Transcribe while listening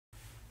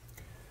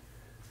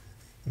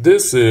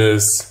This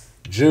is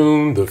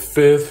June the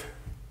 5th,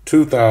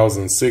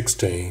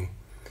 2016.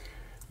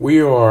 We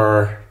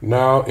are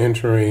now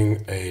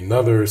entering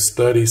another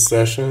study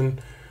session.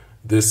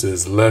 This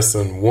is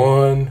lesson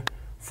 1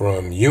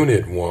 from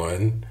unit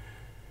 1,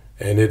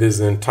 and it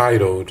is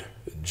entitled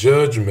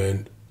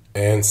Judgment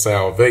and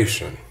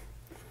Salvation.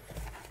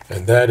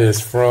 And that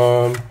is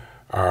from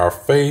our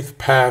Faith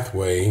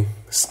Pathway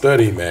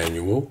study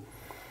manual.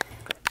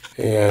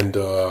 And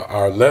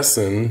our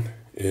lesson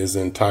is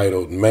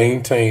entitled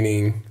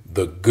Maintaining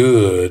the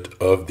Good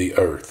of the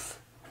Earth.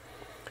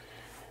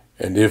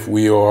 And if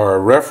we are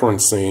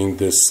referencing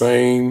this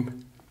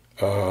same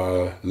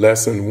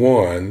lesson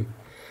 1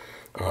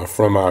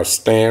 from our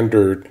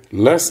standard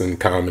lesson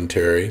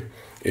commentary,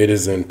 it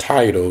is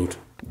entitled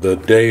The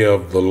Day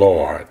of the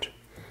Lord.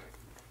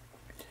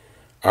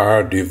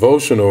 Our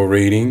devotional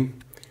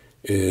reading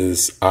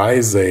is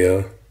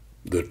Isaiah,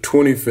 the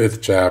 25th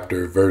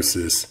chapter,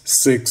 verses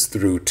 6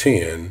 through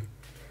 10.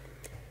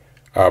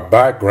 Our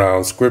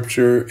background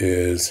scripture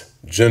is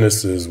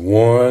Genesis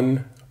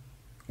 1:1,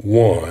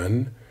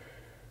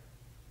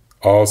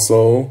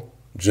 also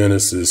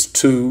Genesis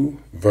 2,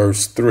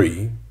 verse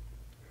 3,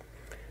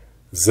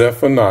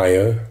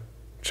 Zephaniah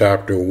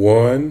chapter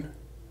 1,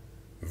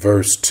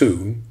 verse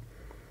 2,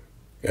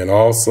 and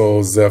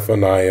also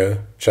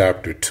Zephaniah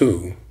chapter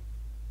 2,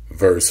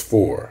 verse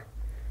 4.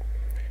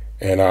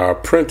 And our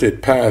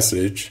printed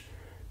passage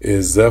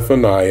is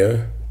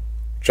Zephaniah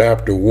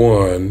chapter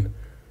 1,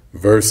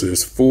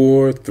 verses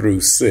 4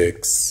 through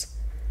 6,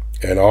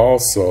 and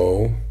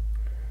also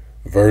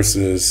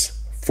verses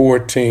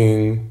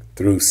 14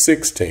 through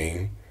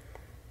 16,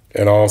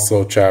 and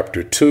also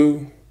chapter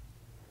 2,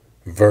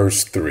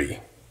 verse 3.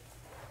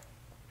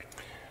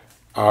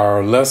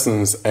 Our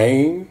lesson's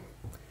aim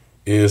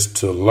is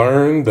to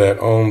learn that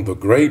on the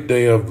great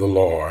day of the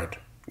Lord,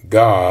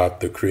 God,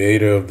 the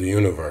creator of the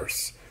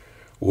universe,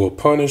 will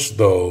punish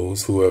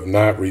those who have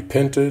not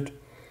repented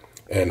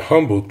and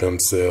humbled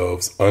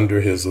themselves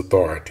under his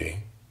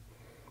authority.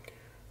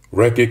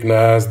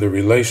 Recognize the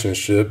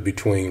relationship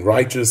between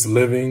righteous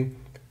living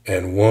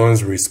and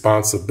one's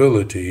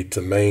responsibility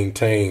to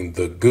maintain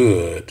the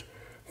good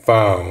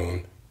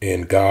found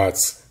in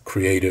God's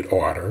created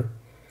order,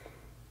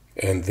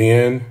 and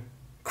then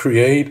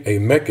create a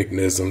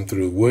mechanism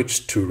through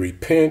which to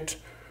repent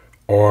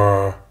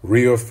or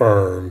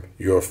reaffirm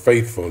your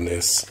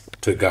faithfulness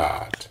to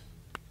God.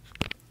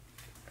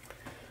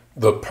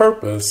 The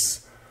purpose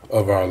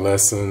of our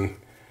lesson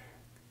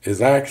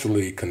is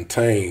actually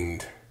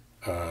contained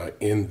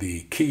in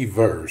the key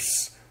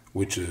verse,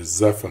 which is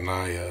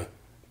Zephaniah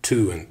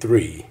 2 and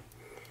 3,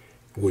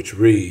 which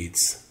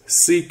reads,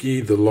 "Seek ye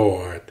the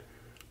Lord,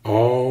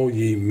 all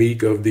ye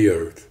meek of the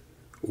earth,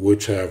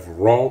 which have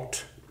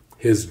wrought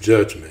his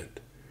judgment.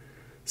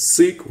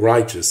 Seek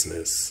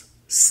righteousness,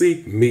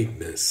 seek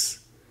meekness.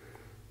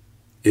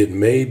 It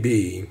may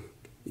be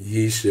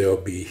ye shall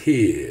be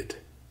hid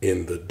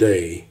in the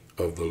day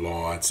of the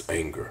Lord's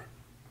anger."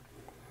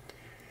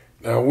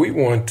 Now we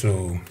want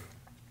to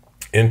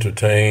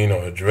entertain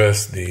or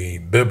address the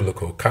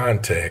biblical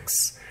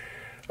context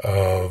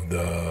of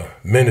the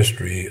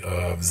ministry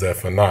of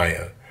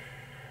Zephaniah.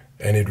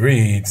 And it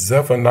reads,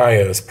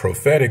 Zephaniah's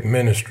prophetic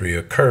ministry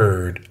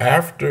occurred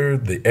after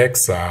the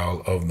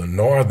exile of the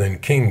northern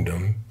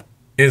kingdom,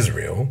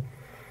 Israel,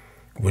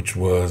 which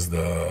was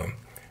the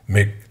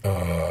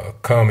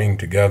coming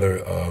together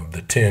of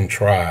the 10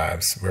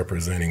 tribes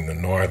representing the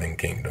northern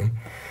kingdom,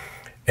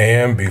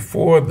 and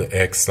before the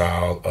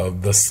exile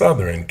of the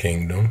southern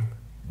kingdom,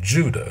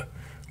 Judah,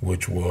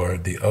 which were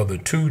the other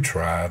 2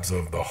 tribes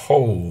of the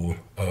whole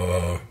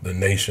of the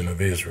nation of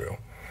Israel.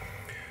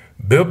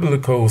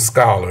 Biblical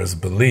scholars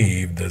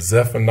believe that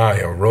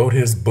Zephaniah wrote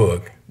his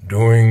book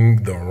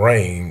during the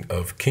reign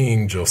of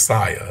King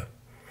Josiah.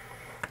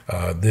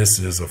 This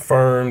is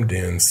affirmed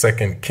in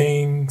 2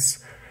 Kings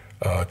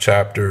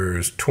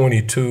chapters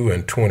 22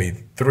 and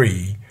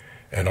 23,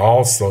 and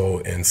also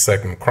in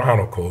 2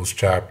 Chronicles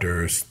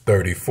chapters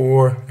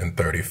 34 and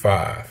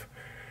 35.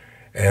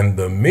 And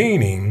the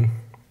meaning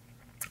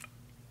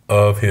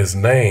of his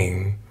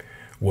name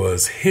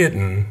was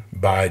hidden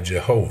by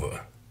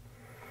Jehovah,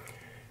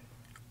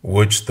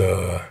 which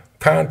the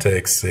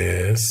context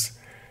says,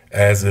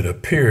 as it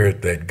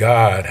appeared that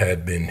God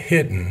had been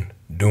hidden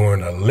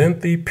during a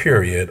lengthy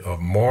period of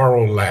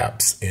moral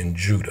lapse in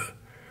Judah.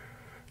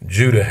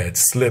 Judah had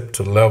slipped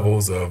to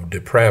levels of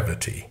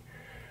depravity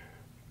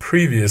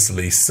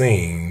previously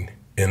seen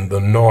in the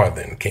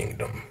northern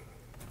kingdom.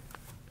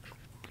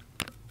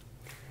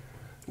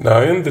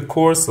 Now, in the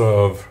course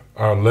of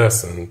our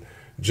lesson,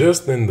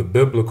 just in the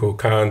biblical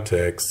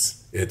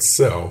context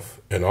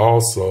itself, and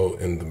also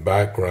in the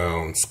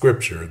background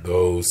scripture,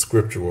 those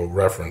scriptural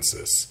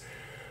references,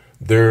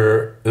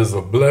 there is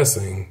a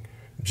blessing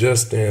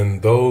just in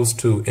those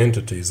 2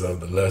 entities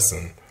of the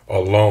lesson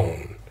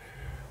alone.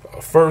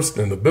 First,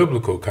 in the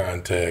biblical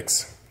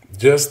context,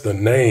 just the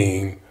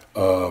name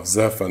of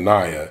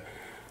Zephaniah,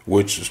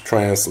 which is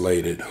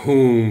translated,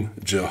 whom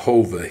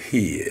Jehovah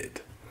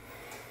hid.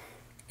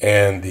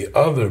 And the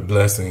other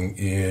blessing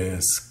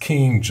is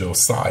King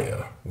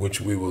Josiah, which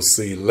we will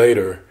see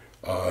later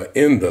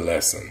in the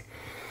lesson.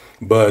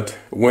 But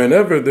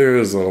whenever there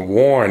is a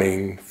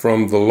warning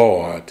from the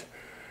Lord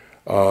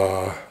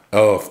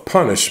of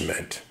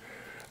punishment,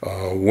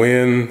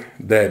 when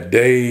that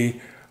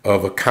day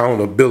of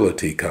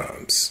accountability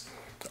comes,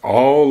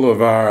 all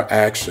of our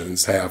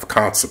actions have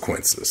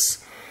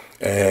consequences.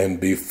 And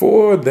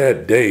before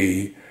that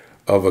day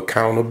of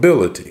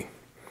accountability,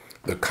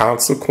 the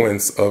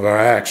consequence of our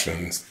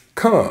actions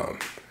come,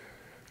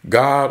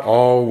 God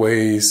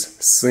always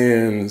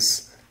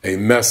sends a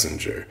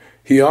messenger.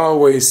 He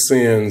always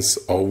sends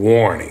a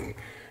warning.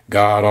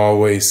 God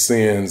always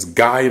sends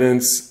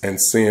guidance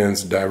and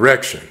sends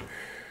direction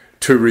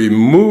to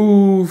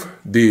remove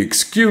the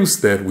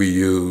excuse that we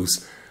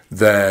use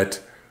that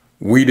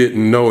we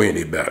didn't know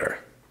any better.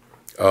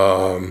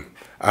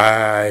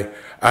 I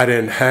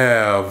didn't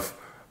have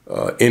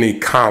any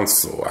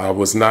counsel. I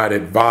was not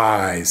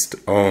advised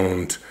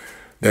on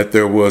that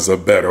there was a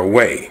better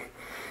way.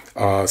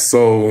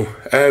 So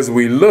as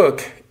we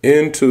look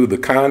into the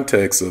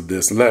context of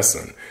this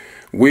lesson,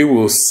 we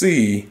will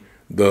see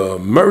the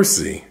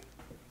mercy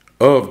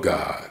of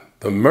God,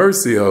 the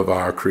mercy of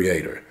our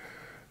Creator,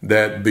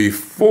 that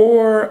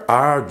before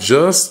our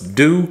just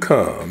due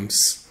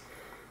comes,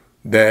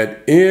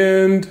 that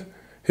in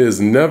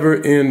his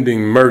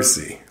never-ending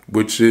mercy,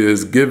 which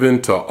is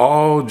given to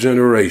all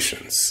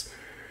generations,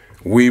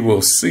 we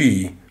will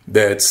see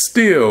that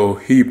still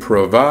he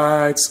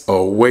provides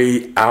a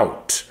way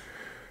out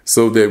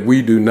so that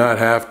we do not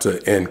have to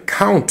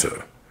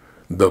encounter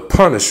the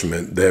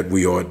punishment that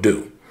we are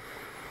due.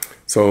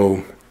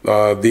 So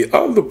the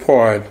other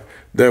part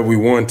that we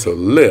want to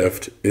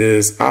lift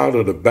is out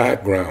of the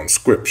background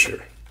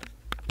scripture.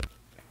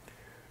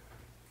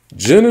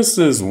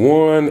 Genesis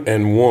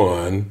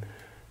 1:1,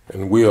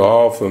 and we are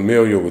all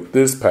familiar with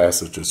this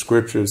passage of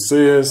scripture,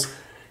 says,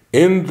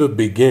 "In the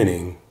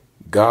beginning,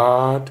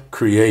 God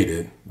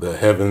created the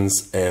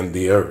heavens and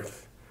the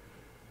earth."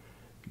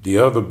 The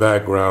other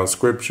background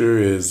scripture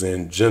is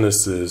in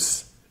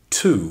Genesis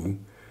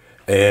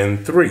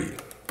 2:3,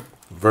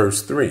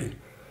 verse 3,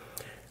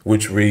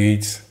 which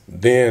reads,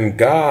 "Then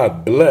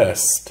God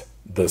blessed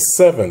the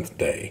seventh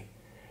day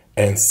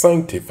and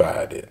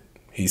sanctified it.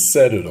 He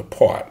set it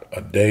apart,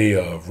 a day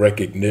of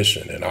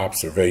recognition and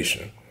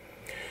observation,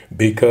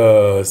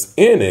 because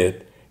in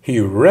it he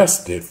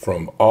rested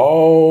from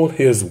all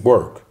his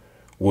work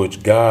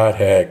which God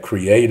had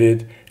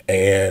created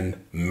and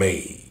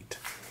made."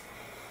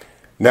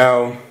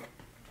 Now,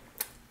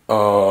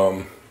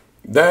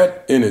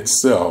 that in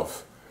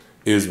itself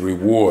is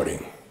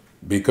rewarding,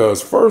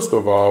 because first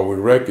of all, we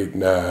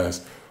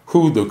recognize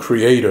who the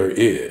Creator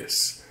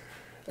is.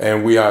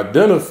 And we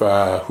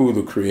identify who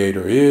the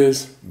Creator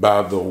is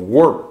by the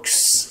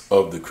works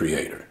of the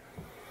Creator.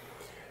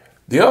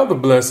 The other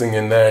blessing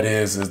in that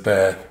is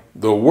that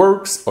the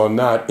works are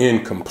not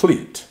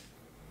incomplete.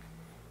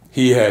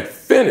 He had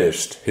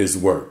finished his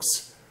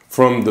works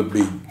from the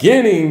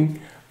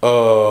beginning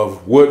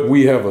of what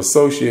we have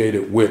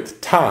associated with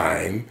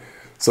time.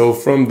 So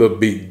from the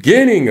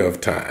beginning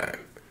of time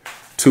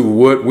to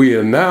what we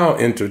are now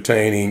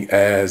entertaining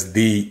as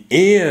the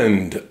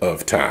end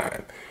of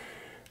time,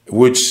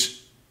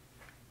 which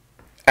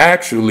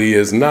actually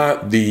is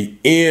not the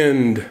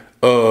end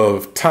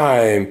of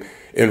time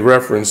in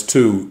reference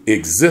to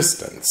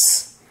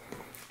existence.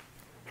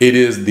 It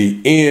is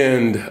the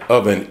end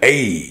of an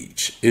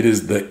age. It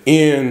is the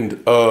end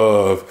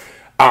of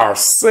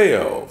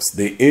ourselves,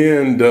 the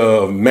end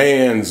of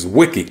man's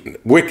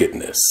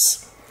wickedness.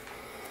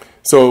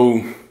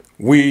 So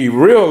we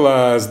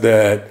realize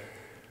that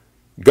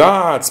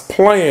God's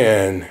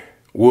plan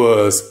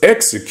was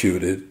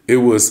executed. It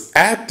was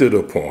acted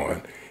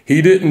upon.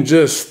 He didn't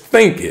just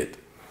think it,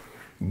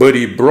 but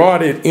he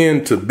brought it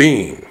into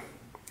being.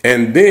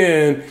 And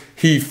then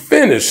he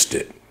finished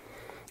it.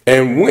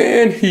 And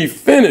when he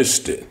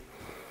finished it,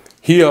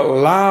 he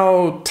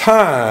allowed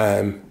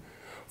time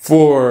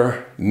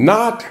for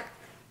not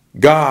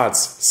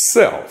God's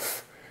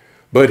self,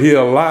 but he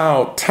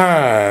allowed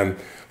time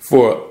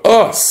for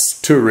us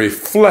to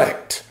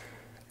reflect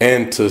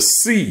and to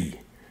see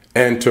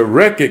and to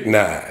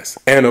recognize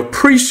and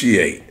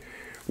appreciate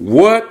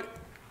what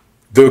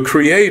the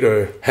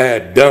Creator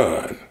had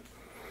done.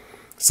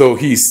 So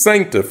he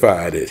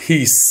sanctified it.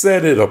 He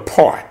set it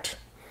apart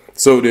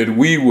so that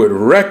we would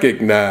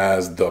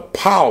recognize the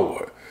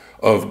power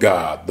of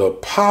God, the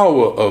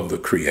power of the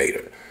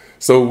Creator.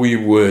 So we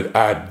would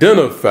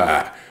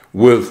identify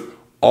with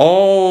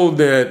all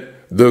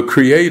that the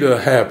Creator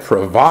had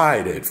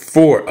provided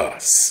for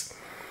us.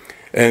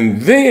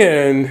 And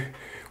then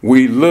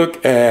we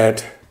look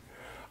at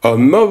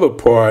another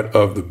part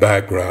of the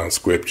background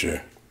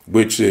scripture,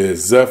 which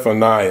is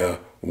Zephaniah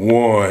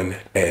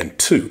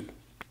 1:2.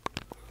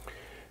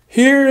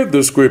 Here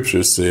the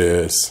scripture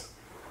says,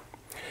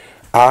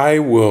 "I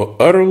will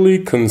utterly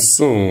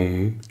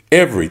consume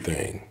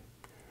everything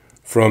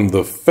from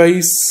the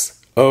face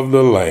of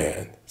the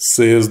land,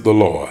 says the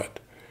Lord.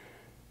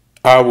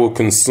 I will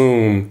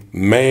consume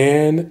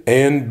man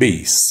and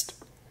beast.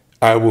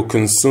 I will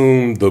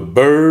consume the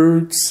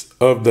birds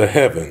of the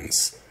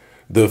heavens,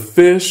 the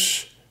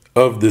fish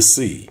of the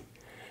sea,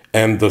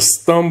 and the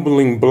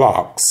stumbling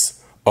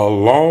blocks,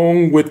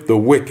 along with the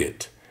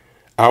wicked.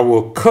 I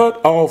will cut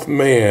off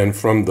man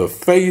from the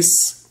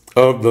face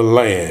of the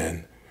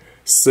land,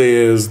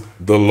 says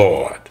the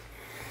Lord.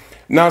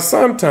 Now,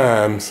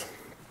 sometimes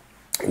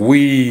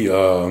we,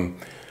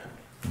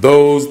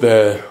 those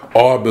that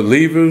are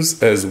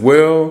believers as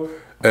well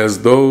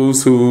as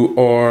those who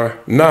are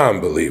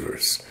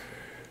non-believers,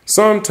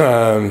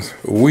 sometimes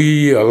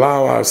we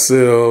allow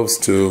ourselves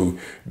to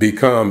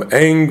become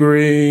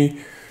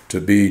angry, to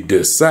be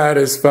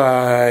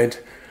dissatisfied.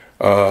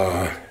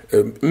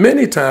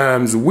 Many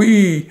times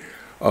we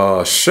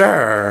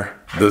share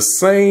the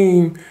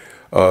same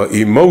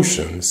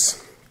emotions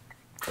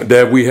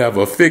that we have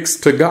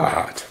affixed to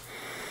God,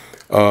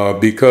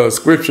 because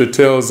Scripture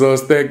tells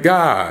us that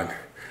God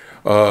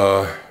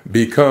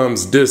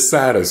becomes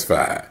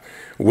dissatisfied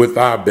with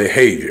our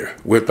behavior,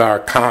 with our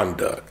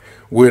conduct,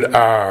 with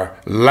our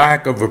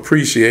lack of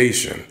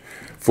appreciation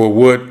for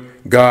what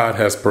God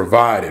has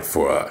provided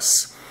for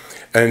us.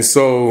 And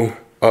so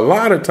a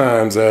lot of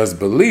times as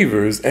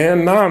believers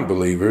and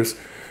non-believers,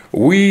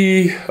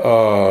 we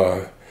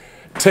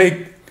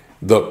take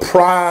the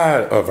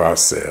pride of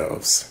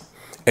ourselves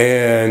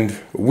and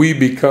we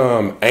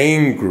become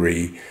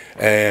angry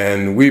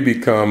and we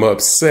become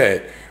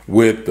upset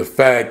with the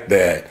fact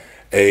that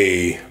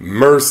a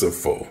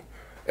merciful,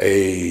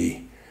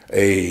 a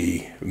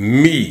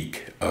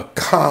meek, a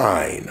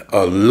kind,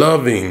 a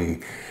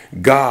loving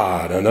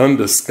God, an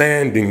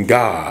understanding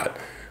God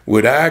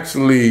would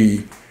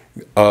actually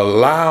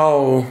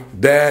allow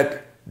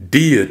that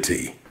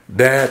deity,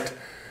 that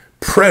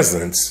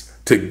presence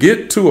to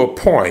get to a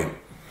point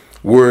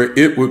where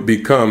it would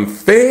become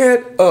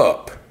fed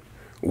up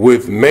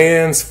with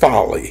man's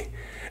folly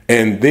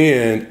and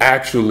then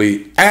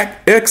actually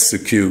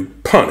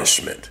execute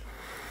punishment.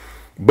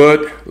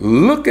 But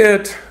look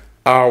at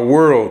our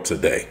world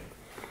today.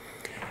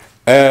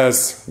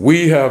 As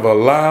we have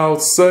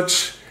allowed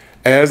such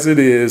as it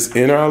is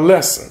in our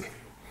lesson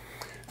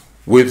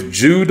with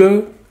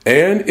Judah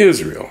and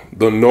Israel,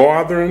 the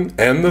northern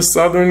and the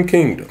southern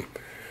kingdom,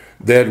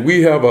 that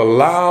we have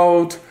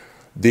allowed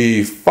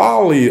the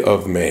folly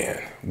of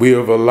man, we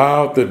have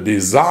allowed the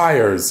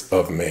desires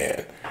of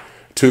man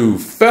to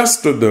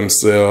fester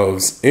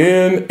themselves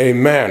in a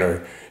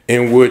manner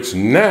in which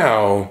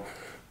now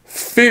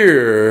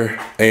fear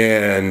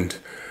and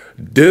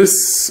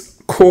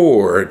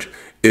discord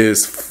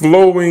is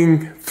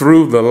flowing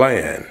through the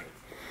land.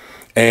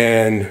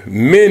 And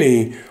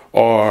many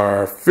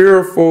are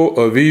fearful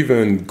of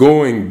even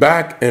going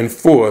back and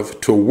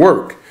forth to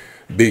work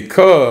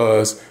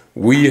because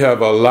we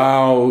have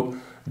allowed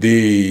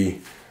the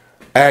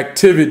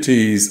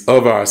activities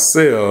of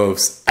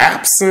ourselves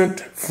absent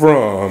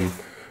from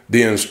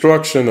the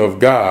instruction of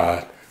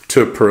God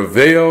to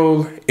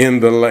prevail in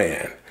the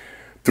land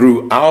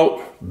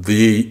throughout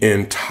the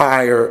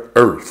entire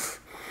earth.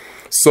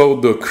 So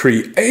the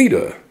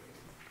creator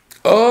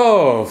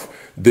of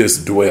this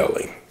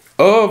dwelling,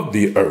 of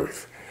the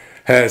earth,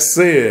 has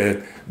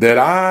said that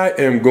I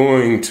am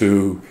going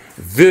to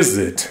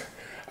visit,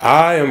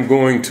 I am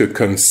going to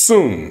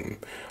consume,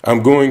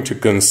 I'm going to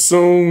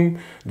consume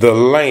the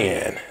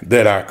land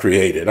that I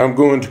created. I'm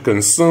going to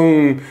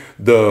consume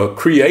the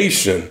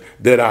creation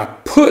that I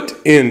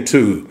put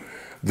into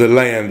the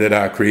land that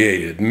I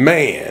created.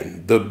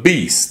 Man, the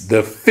beast,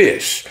 the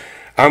fish.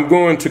 I'm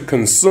going to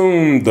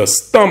consume the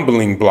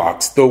stumbling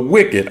blocks, the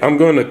wicked. I'm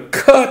going to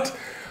cut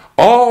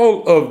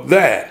all of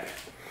that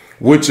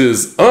which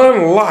is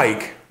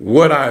unlike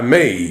what I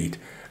made,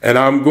 and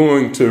I'm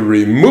going to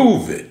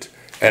remove it.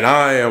 And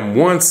I am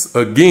once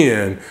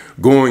again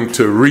going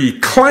to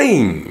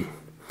reclaim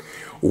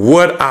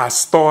what I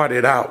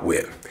started out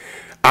with.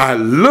 I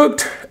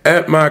looked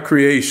at my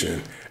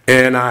creation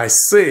and I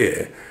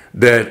said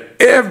that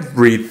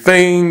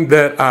everything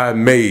that I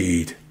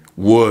made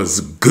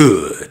was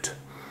good.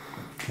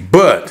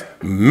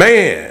 But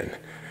man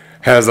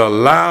has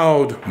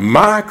allowed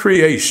my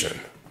creation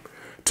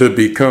to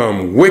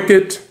become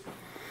wicked,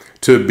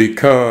 to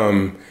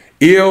become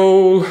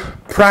ill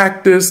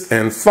practiced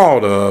and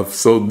thought of.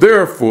 So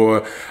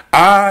therefore,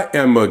 I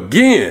am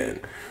again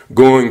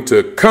going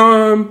to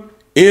come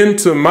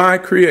into my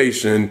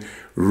creation,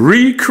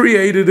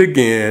 recreate it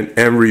again,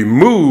 and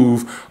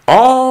remove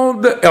all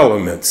the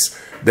elements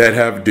that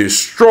have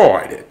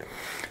destroyed it.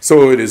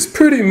 So it is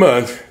pretty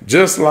much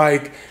just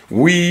like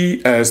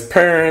we as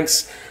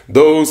parents,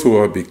 those who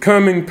are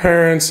becoming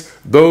parents,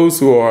 those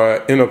who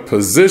are in a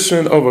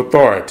position of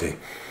authority.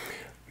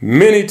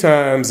 Many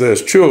times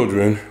as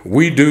children,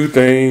 we do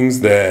things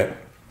that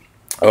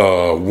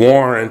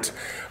warrant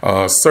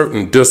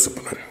certain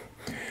discipline.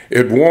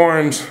 It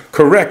warrants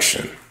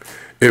correction.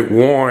 It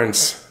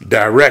warrants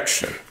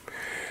direction.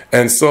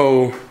 And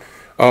so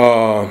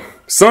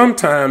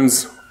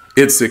sometimes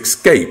it's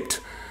escaped.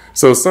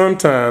 So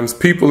sometimes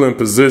people in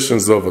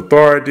positions of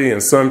authority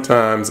and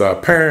sometimes our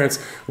parents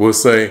will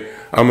say,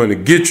 I'm going to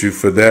get you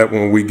for that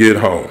when we get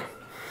home.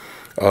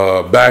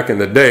 Back in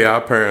the day,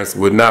 our parents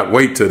would not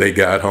wait till they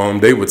got home.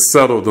 They would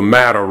settle the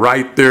matter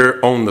right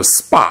there on the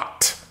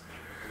spot.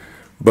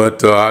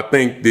 But I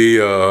think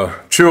the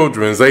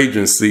children's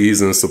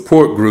agencies and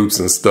support groups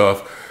and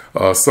stuff,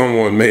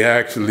 someone may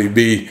actually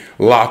be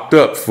locked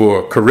up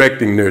for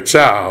correcting their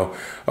child,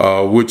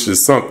 which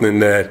is something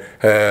that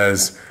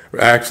has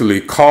actually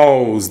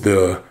caused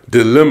the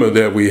dilemma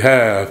that we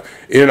have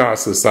in our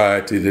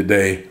society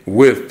today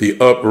with the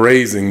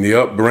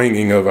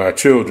upbringing of our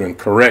children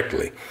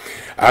correctly.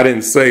 I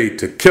didn't say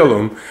to kill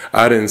them.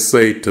 I didn't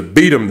say to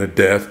beat them to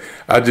death.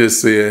 I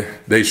just said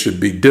they should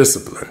be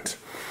disciplined.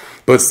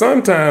 But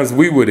sometimes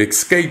we would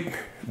escape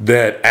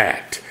that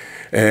act.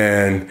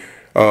 And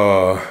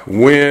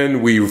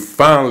when we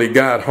finally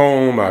got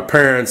home, our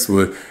parents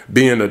would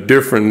be in a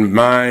different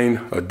mind,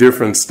 a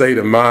different state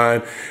of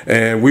mind,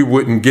 and we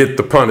wouldn't get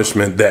the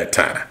punishment that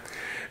time.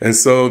 And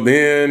so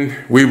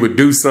then we would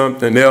do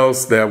something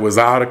else that was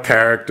out of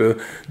character,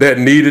 that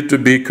needed to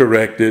be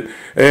corrected.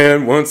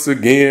 And once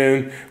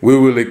again, we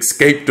would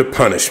escape the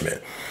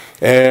punishment.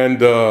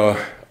 And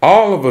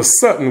all of a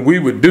sudden, we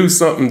would do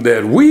something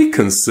that we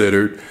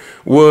considered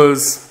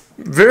was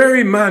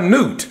very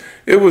minute.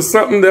 It was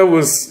something that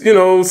was,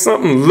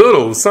 something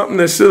little, something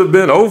that should have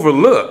been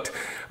overlooked,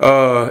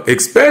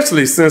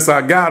 especially since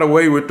I got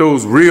away with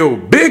those real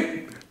big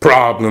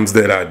problems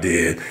that I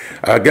did.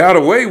 I got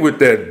away with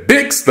that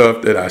big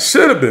stuff that I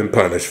should have been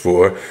punished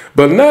for,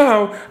 but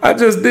now I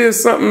just did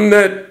something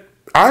that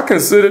I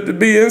considered to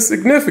be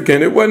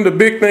insignificant. It wasn't a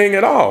big thing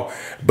at all.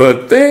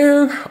 But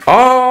then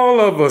all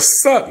of a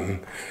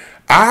sudden,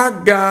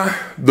 I got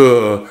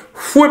the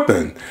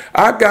whipping.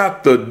 I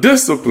got the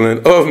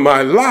discipline of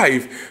my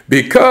life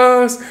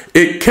because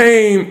it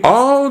came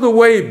all the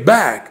way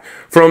back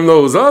from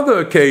those other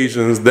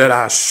occasions that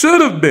I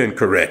should have been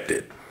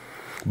corrected.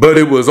 But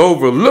it was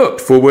overlooked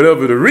for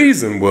whatever the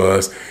reason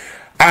was.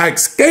 I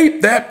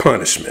escaped that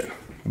punishment.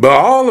 But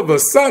all of a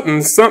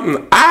sudden,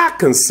 something I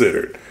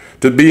considered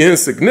to be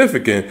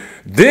insignificant,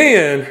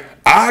 then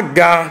I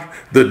got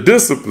the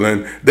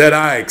discipline that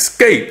I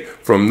escaped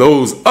from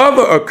those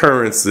other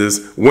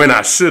occurrences when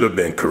I should have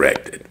been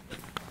corrected.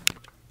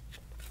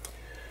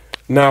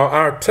 Now,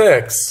 our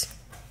text,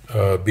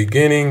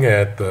 beginning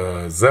at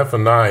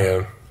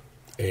Zephaniah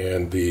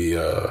and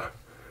the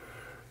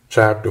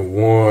chapter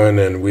 1,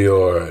 and we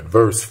are at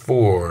verse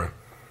 4.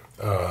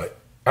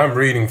 I'm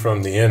reading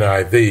from the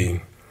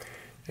NIV,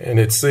 and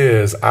it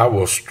says, I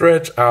will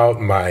stretch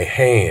out my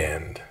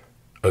hand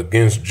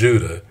against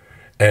Judah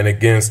and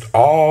against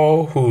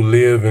all who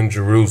live in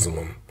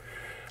Jerusalem.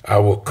 I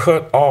will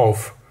cut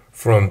off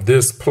from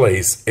this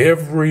place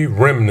every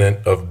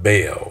remnant of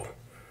Baal,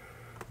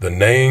 the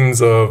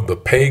names of the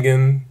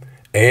pagan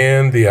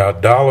and the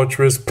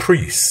idolatrous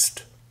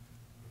priest,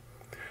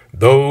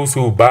 those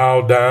who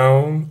bow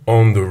down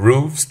on the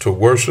roofs to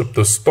worship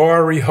the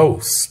starry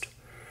host,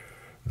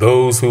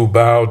 those who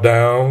bow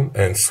down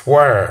and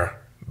swear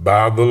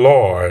by the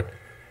Lord,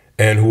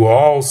 and who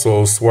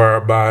also swear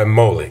by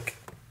Molech,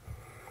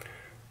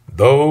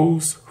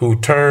 those who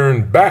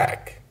turn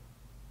back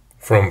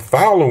from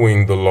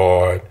following the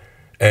Lord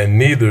and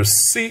neither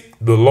seek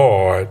the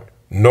Lord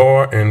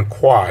nor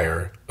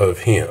inquire of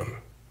him.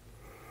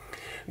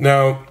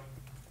 Now,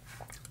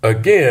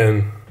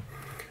 again,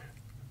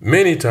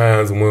 many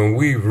times when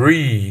we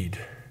read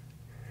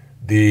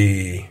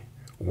the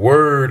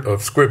word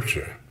of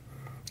Scripture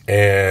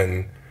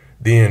and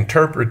the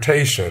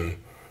interpretation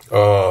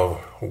of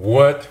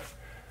what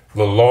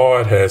the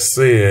Lord has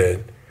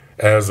said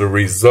as a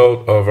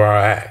result of our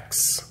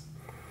acts,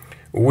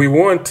 we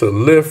want to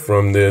lift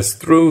from this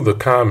through the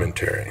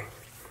commentary.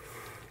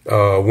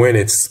 When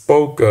it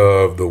spoke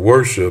of the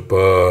worship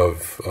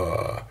of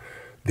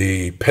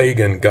the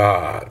pagan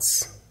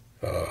gods,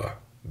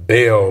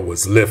 Baal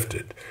was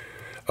lifted.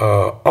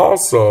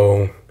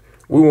 Also,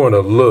 we want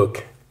to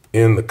look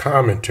in the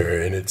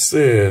commentary, and it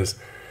says,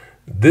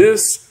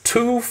 this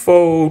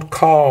twofold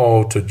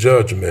call to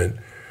judgment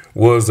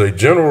was a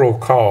general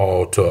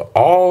call to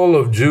all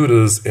of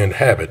Judah's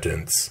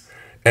inhabitants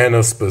and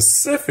a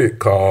specific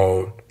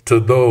call to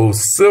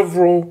those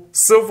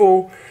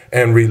civil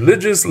and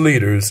religious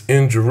leaders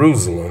in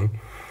Jerusalem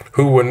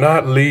who were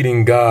not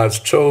leading God's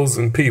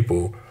chosen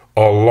people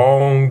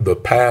along the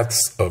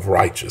paths of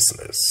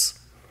righteousness.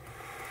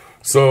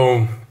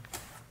 So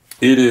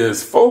it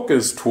is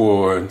focused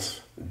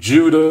towards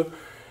Judah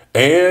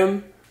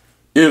and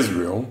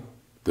Israel,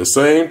 the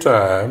same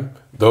time,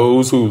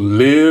 those who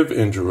live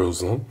in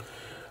Jerusalem.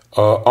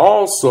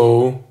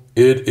 Also,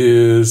 it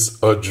is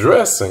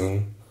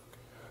addressing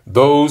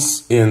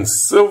those in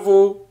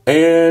civil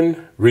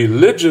and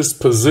religious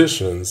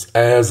positions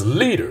as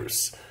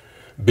leaders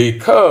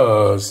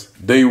because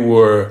they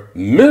were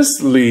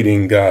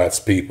misleading God's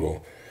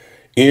people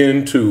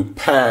into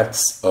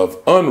paths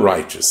of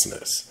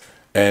unrighteousness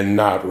and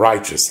not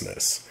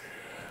righteousness.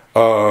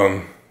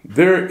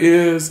 There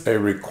is a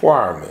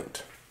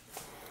requirement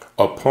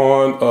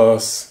upon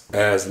us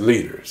as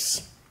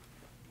leaders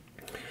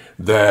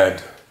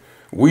that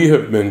we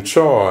have been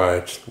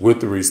charged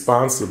with the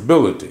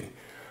responsibility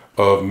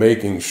of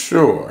making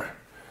sure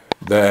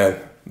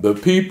that the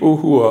people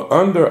who are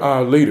under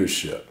our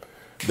leadership,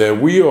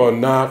 that we are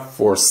not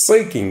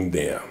forsaking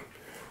them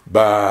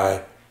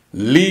by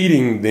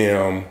leading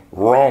them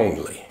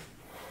wrongly.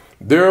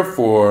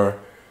 Therefore,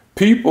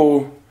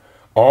 people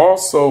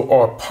also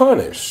are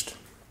punished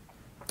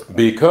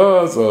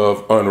because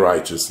of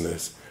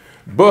unrighteousness,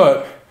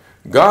 but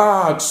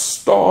God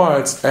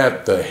starts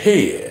at the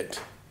head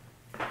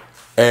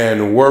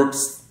and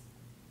works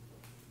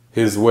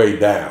his way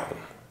down.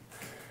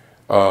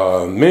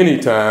 Many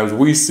times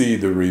we see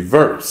the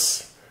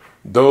reverse.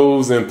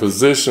 Those in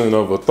position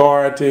of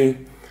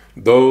authority,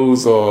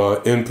 those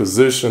are in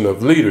position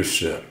of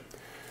leadership.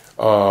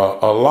 A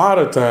lot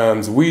of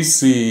times we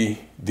see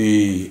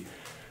the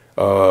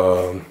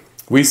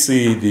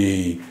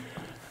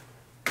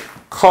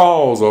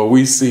cause, or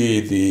we see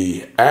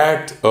the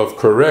act of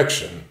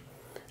correction,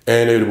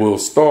 and it will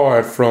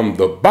start from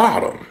the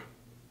bottom.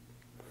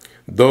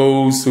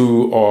 Those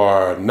who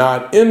are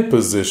not in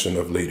position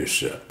of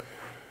leadership,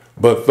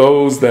 but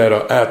those that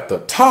are at the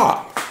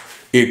top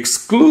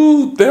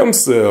exclude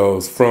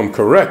themselves from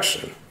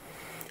correction,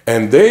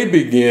 and they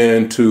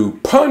begin to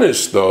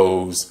punish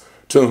those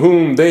to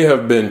whom they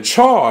have been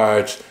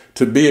charged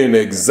to be an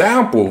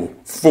example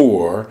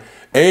for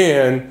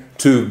and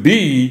to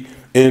be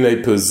in a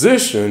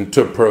position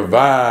to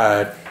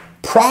provide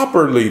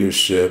proper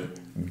leadership,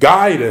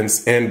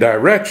 guidance, and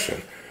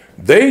direction.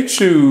 They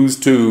choose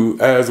to,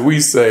 as we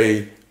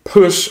say,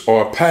 push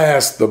or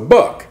pass the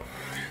buck.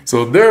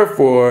 So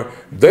therefore,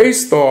 they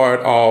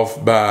start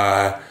off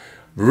by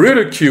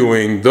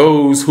ridiculing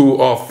those who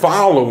are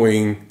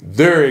following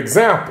their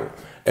example.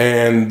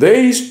 And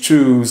they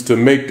choose to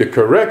make the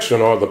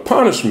correction or the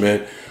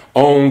punishment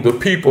on the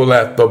people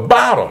at the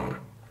bottom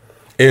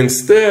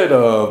instead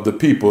of the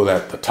people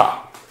at the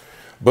top.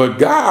 But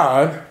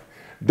God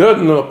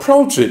doesn't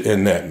approach it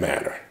in that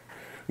manner.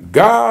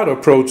 God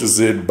approaches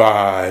it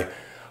by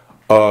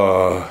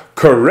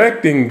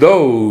correcting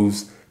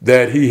those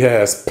that he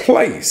has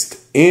placed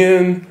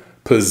in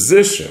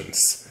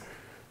positions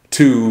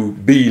to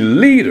be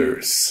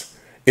leaders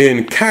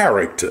in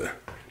character,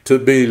 to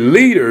be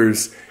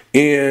leaders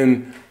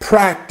in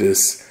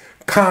practice,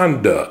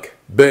 conduct,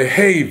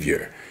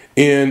 behavior,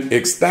 in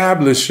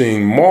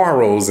establishing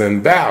morals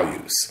and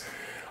values.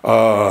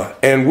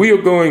 And we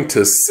are going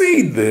to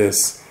see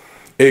this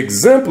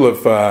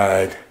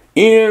exemplified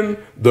in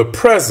the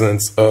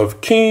presence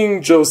of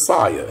King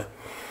Josiah.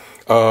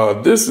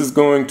 This is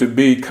going to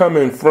be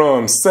coming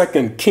from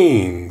 2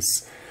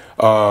 Kings.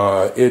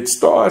 It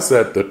starts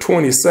at the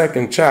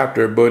 22nd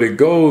chapter, but it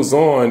goes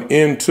on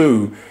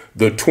into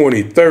the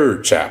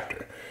 23rd chapter.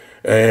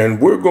 And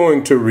we're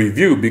going to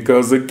review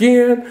because,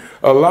 again,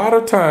 a lot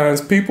of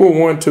times people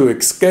want to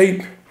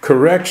escape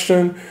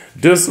correction,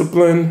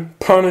 discipline,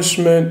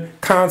 punishment,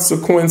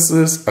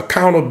 consequences,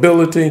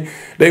 accountability.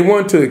 They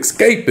want to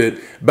escape it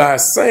by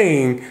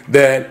saying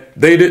that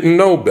they didn't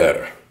know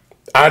better.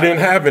 I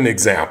didn't have an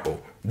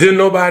example. Didn't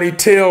nobody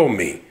tell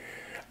me?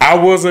 I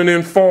wasn't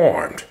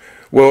informed.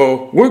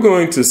 Well, we're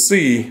going to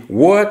see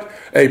what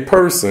a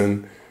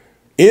person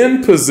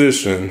in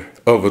position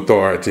of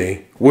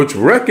authority, which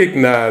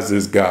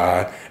recognizes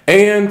God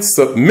and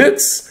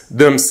submits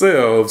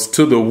themselves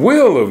to the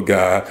will of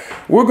God,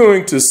 we're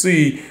going to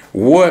see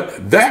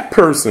what that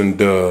person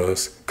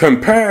does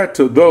compared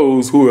to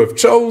those who have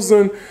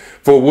chosen,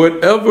 for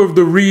whatever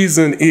the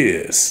reason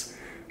is,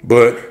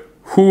 but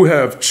who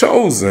have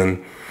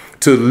chosen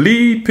to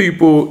lead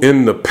people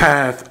in the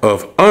path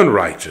of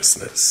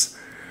unrighteousness.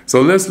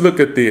 So let's look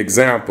at the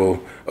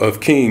example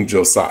of King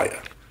Josiah.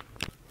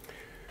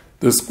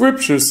 The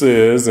scripture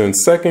says in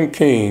 2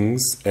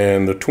 Kings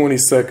and the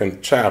 22nd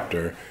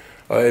chapter,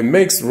 it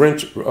makes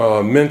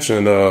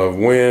mention of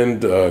when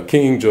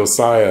King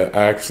Josiah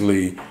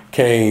actually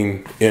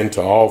came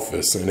into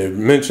office. And it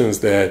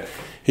mentions that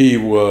he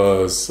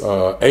was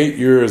 8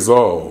 years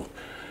old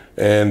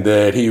and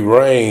that he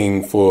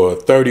reigned for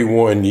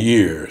 31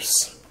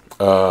 years.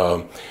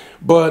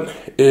 But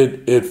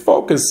it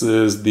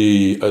focuses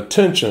the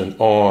attention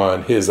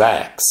on his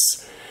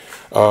acts.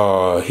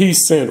 He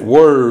sent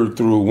word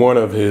through one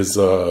of his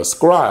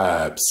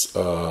scribes,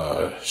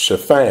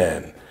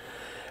 Shaphan.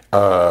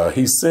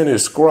 He sent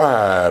his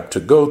scribe to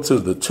go to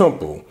the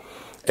temple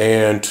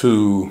and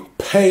to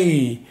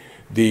pay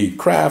the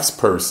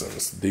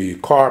craftspersons, the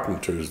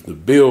carpenters, the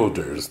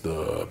builders,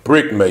 the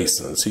brick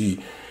masons.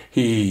 He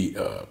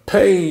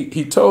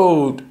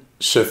told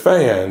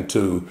Shaphan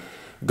to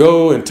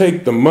go and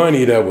take the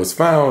money that was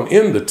found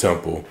in the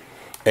temple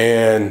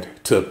and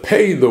to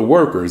pay the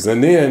workers.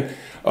 And then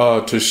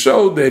to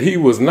show that he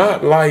was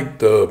not like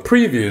the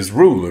previous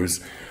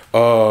rulers,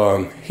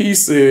 he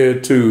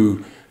said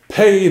to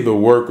pay the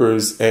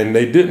workers and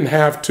they didn't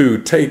have to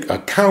take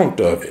account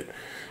of it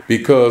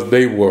because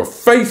they were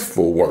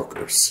faithful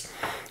workers.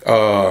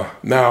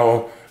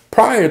 Now,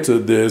 prior to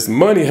this,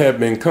 money had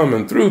been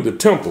coming through the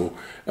temple.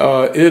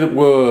 It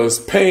was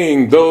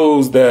paying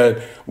those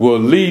that were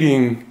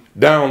leading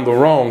down the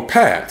wrong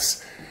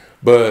paths.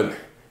 But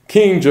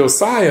King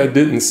Josiah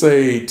didn't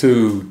say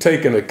to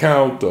take an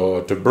account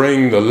or to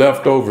bring the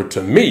leftover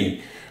to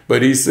me,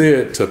 but he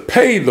said to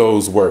pay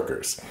those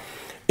workers.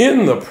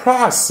 In the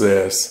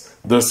process,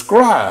 the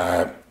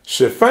scribe,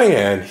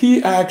 Shaphan,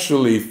 he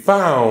actually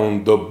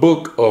found the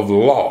book of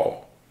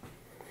law.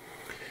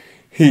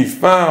 He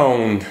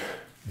found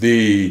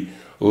the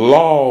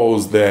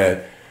laws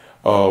that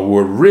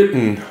were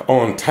written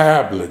on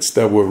tablets,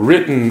 that were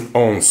written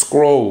on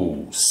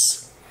scrolls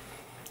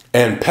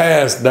and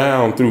passed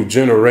down through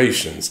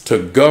generations to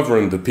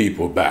govern the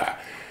people by.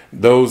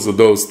 Those are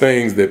those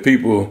things that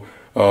people,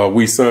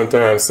 we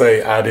sometimes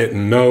say, I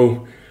didn't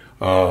know,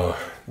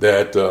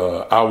 that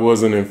I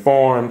wasn't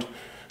informed.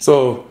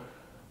 So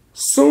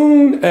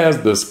soon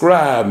as the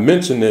scribe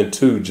mentioned it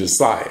to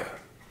Josiah,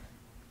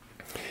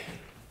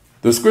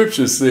 the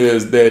scripture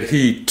says that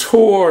he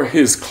tore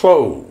his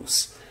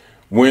clothes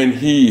when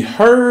he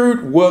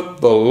heard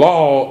what the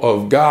law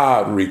of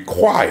God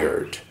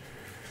required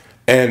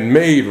and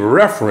made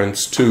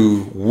reference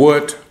to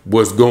what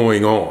was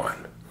going on.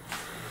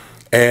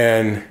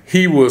 And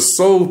he was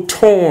so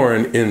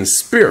torn in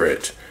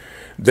spirit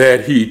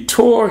that he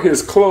tore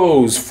his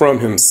clothes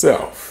from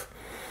himself.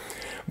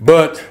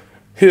 But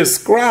his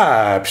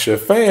scribe,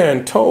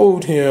 Shaphan,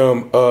 told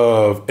him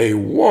of a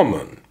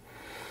woman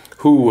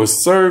who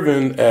was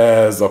serving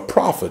as a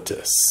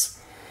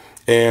prophetess.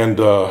 And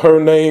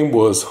her name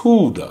was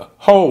Huldah.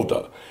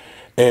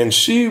 And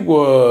she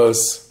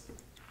was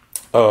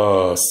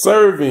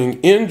serving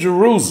in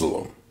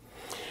Jerusalem.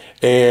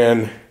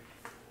 And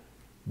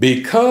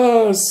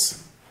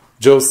because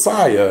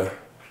Josiah,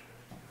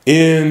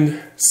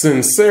 in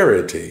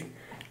sincerity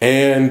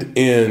and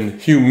in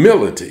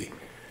humility,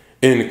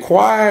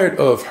 inquired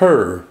of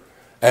her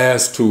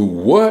as to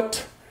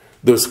what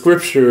the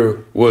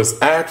scripture was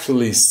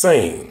actually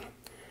saying,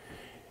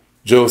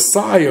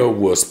 Josiah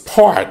was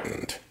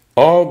pardoned,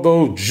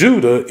 although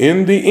Judah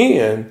in the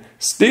end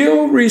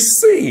still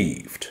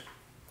received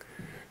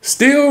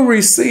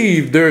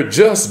their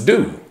just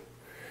due.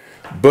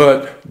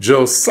 But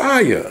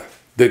Josiah,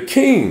 the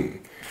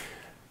king,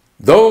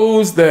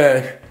 those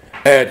that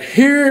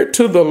adhered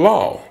to the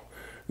law,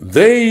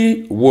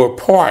 they were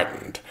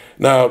pardoned.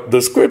 Now,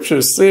 the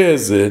scripture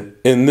says it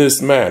in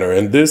this manner,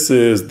 and this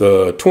is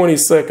the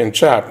 22nd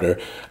chapter.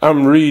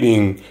 I'm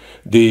reading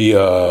the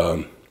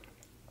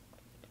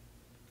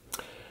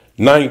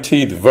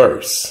 19th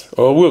verse,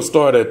 or we'll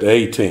start at the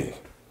 18th.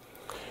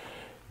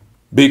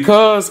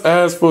 Because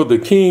as for the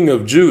king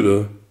of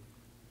Judah,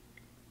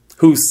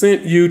 who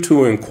sent you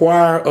to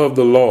inquire of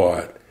the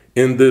Lord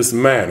in this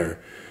manner,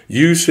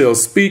 you shall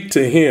speak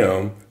to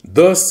him,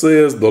 thus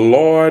says the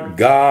Lord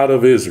God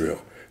of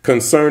Israel,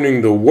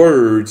 concerning the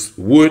words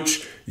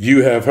which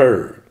you have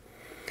heard.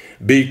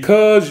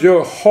 Because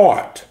your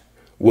heart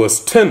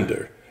was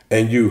tender,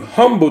 and you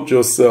humbled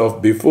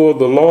yourself before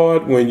the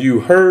Lord when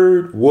you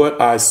heard what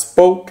I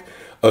spoke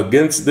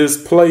against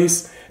this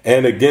place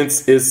and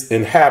against its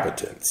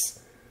inhabitants,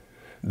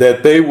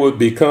 that they would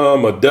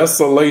become a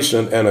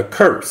desolation and a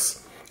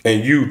curse,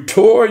 and you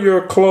tore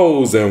your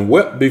clothes and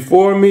wept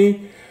before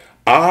me,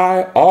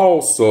 I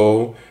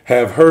also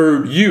have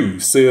heard you,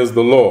 says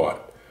the Lord.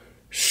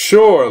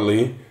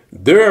 Surely,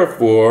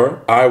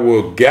 therefore, I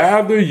will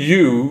gather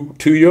you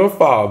to your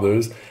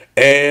fathers,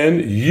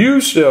 and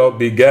you shall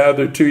be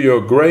gathered to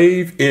your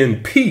grave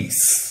in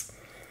peace,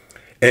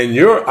 and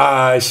your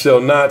eyes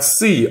shall not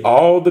see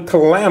all the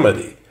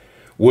calamity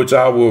which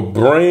I will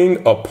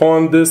bring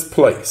upon this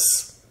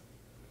place.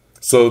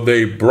 So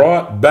they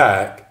brought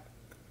back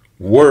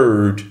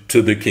word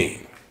to the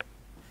king.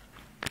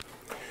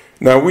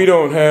 Now, we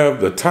don't have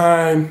the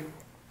time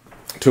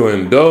to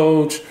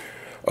indulge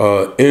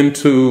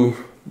into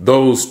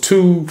those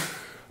two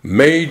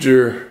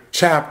major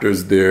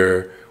chapters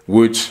there,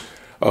 which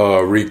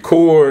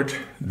record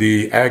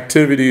the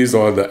activities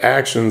or the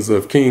actions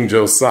of King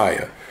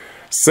Josiah.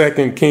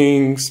 2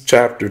 Kings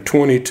chapter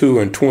 22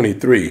 and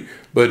 23.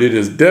 But it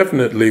is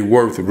definitely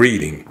worth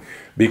reading,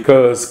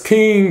 because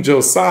King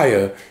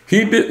Josiah,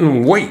 he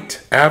didn't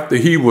wait after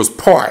he was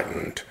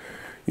pardoned.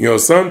 You know,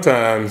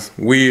 sometimes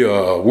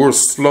we're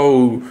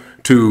slow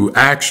to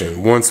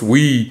action once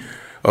we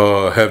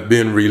have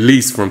been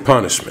released from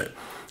punishment.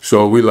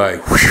 So we're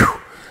like, whew,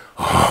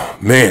 oh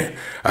man,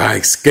 I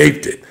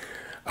escaped it.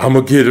 I'm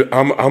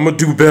gonna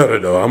do better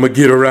though. I'm gonna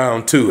get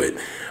around to it.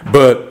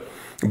 But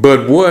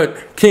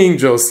what King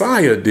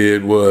Josiah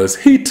did was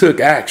he took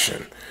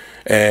action,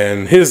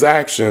 and his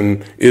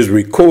action is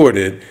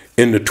recorded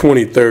in the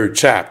 23rd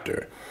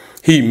chapter.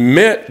 He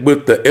met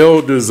with the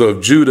elders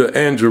of Judah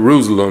and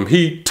Jerusalem.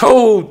 He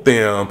told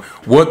them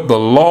what the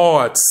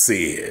Lord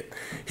said.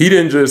 He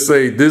didn't just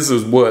say, this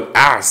is what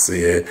I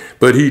said,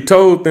 but he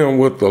told them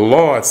what the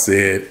Lord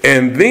said.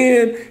 And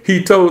then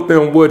he told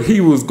them what he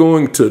was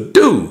going to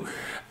do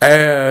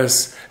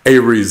as a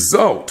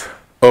result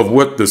of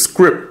what the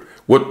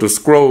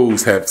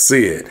scrolls have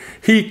said.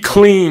 He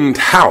cleaned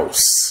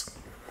house.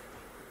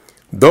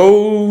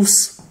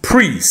 Those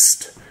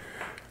priests,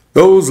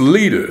 those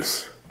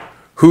leaders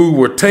who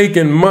were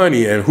taking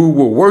money and who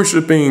were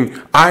worshiping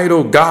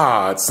idol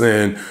gods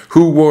and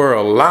who were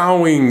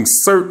allowing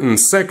certain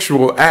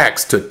sexual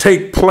acts to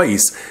take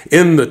place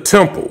in the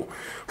temple,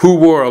 who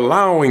were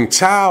allowing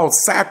child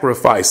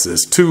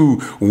sacrifices to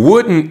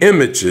wooden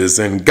images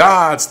and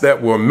gods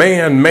that were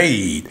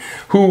man-made,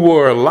 who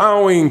were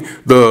allowing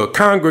the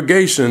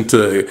congregation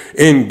to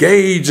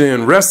engage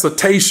in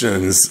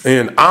recitations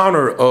in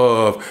honor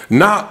of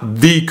not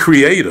the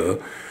Creator,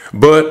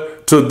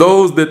 but to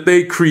those that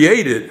they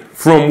created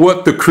from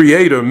what the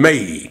Creator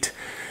made,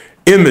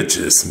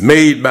 images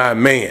made by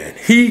man.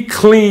 He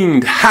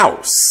cleaned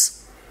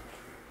house.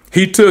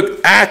 He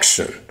took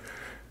action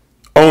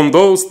on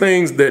those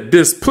things that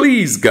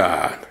displeased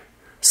God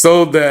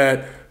so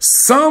that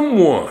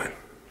someone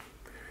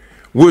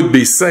would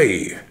be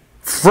saved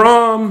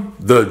from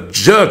the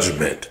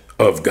judgment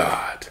of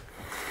God.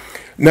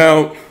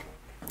 Now,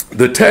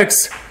 the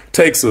text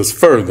takes us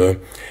further,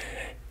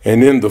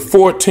 and in the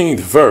 14th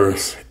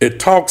verse, it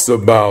talks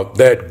about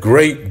that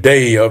great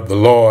day of the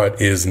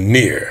Lord is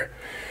near.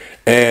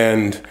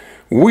 And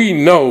we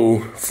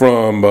know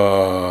from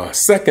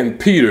 2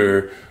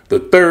 Peter, the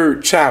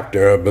 3rd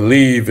chapter, I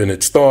believe, and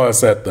it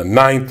starts at the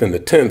 9th and the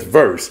 10th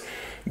verse,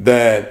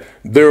 that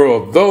there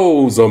are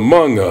those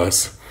among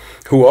us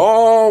who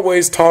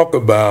always talk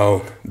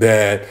about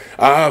that.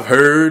 I've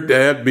heard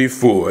that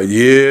before.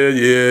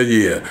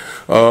 Yeah,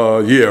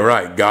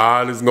 right.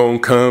 God is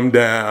going to come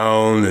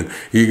down and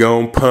he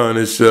going to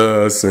punish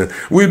us. And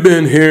we've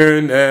been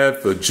hearing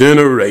that for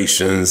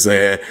generations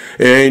and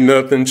ain't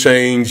nothing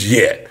changed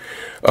yet.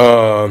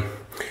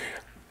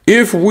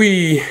 If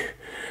we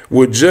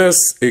would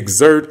just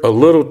exert a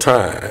little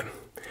time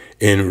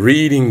in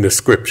reading the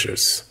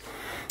scriptures,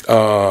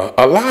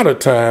 a lot of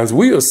times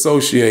we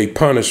associate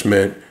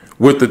punishment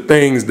with the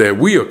things that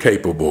we are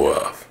capable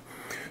of.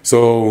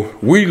 So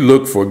we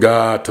look for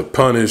God to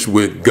punish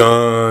with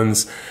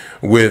guns,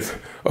 with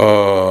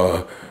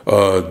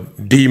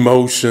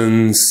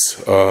demotions,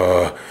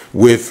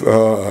 with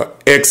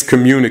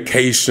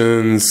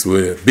excommunications,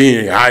 with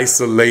being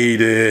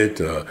isolated,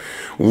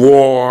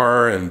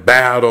 war and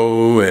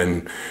battle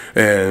and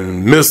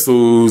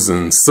missiles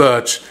and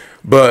such.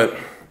 But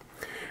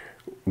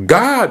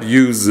God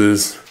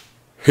uses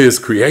his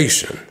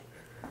creation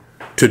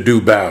to do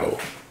battle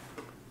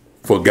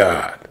for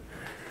God.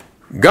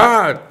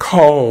 God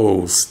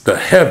calls the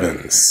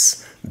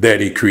heavens that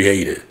he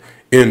created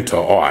into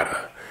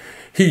order.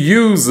 He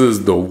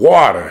uses the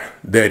water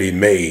that he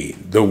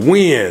made, the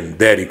wind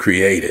that he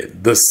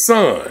created, the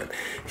sun.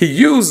 He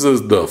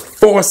uses the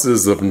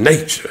forces of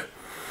nature.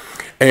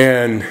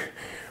 And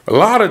a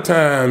lot of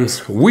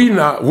times we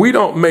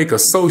don't make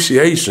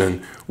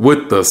association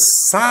with the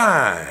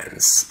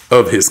signs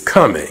of his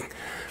coming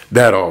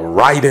that are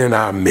right in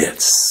our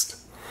midst.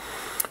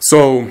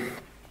 So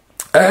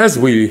as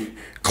we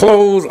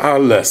close our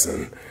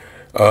lesson,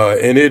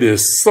 and it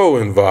is so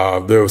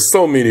involved, there are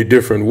so many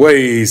different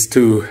ways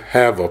to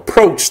have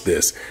approached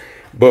this,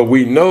 but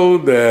we know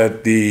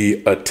that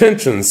the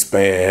attention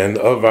span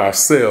of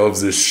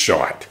ourselves is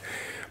short.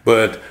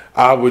 But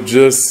I would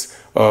just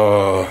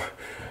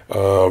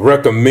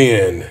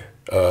recommend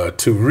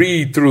to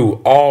read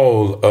through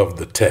all of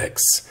the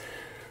texts.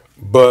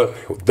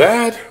 But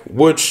that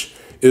which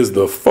is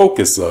the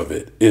focus of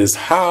it is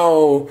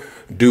how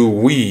do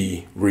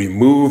we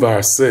remove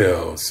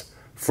ourselves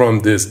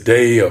from this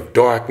day of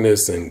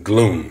darkness and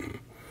gloom?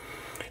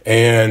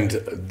 And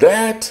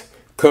that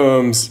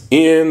comes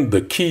in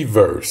the key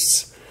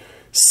verse.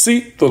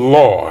 Seek the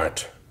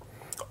Lord,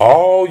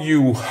 all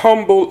you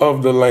humble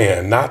of the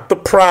land, not the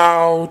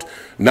proud,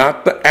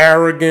 not the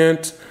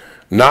arrogant,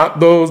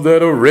 not those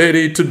that are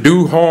ready to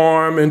do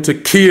harm and to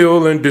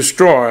kill and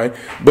destroy,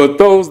 but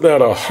those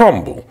that are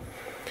humble.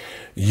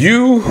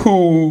 You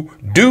who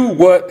do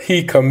what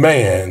he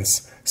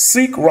commands,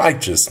 seek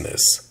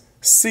righteousness,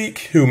 seek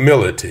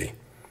humility.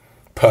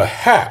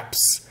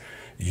 Perhaps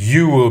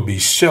you will be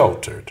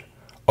sheltered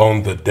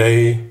on the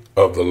day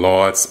of the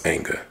Lord's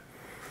anger.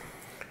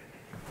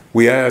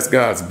 We ask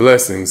God's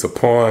blessings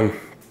upon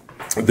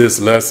this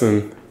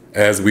lesson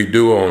as we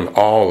do on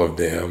all of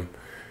them.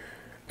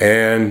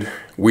 And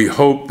we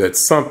hope that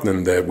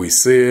something that we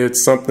said,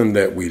 something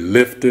that we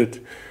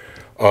lifted,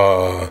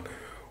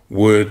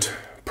 would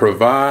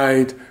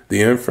provide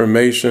the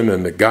information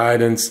and the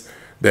guidance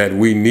that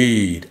we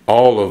need,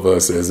 all of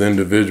us as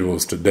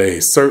individuals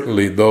today,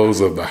 certainly those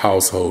of the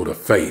household of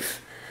faith,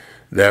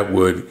 that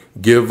would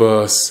give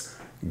us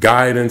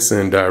guidance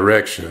and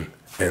direction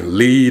and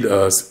lead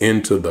us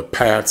into the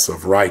paths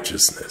of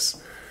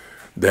righteousness,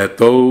 that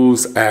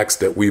those acts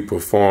that we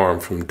perform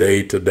from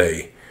day to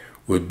day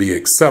would be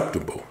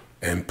acceptable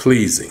and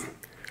pleasing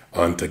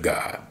unto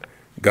God.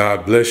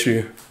 God bless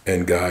you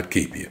and God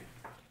keep you.